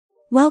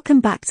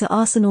Welcome back to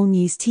Arsenal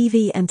News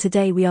TV, and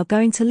today we are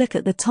going to look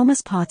at the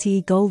Thomas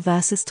Partey goal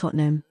versus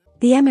Tottenham.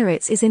 The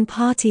Emirates is in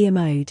Partey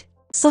mode.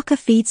 Soccer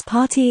feeds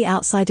Partey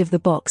outside of the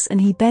box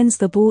and he bends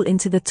the ball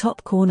into the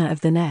top corner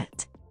of the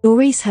net.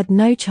 Lloris had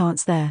no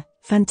chance there.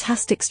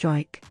 Fantastic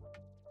strike.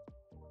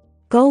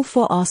 Goal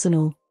for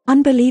Arsenal.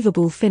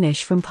 Unbelievable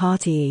finish from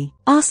Partey.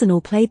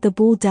 Arsenal played the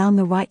ball down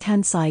the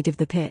right-hand side of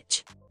the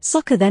pitch.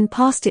 Soccer then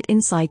passed it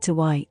inside to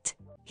White.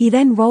 He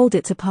then rolled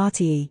it to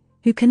Partey,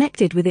 who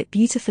connected with it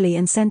beautifully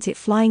and sent it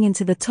flying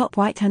into the top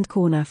right-hand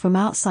corner from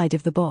outside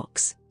of the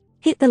box.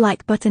 Hit the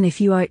like button if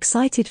you are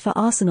excited for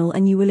Arsenal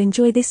and you will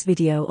enjoy this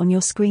video on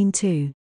your screen too.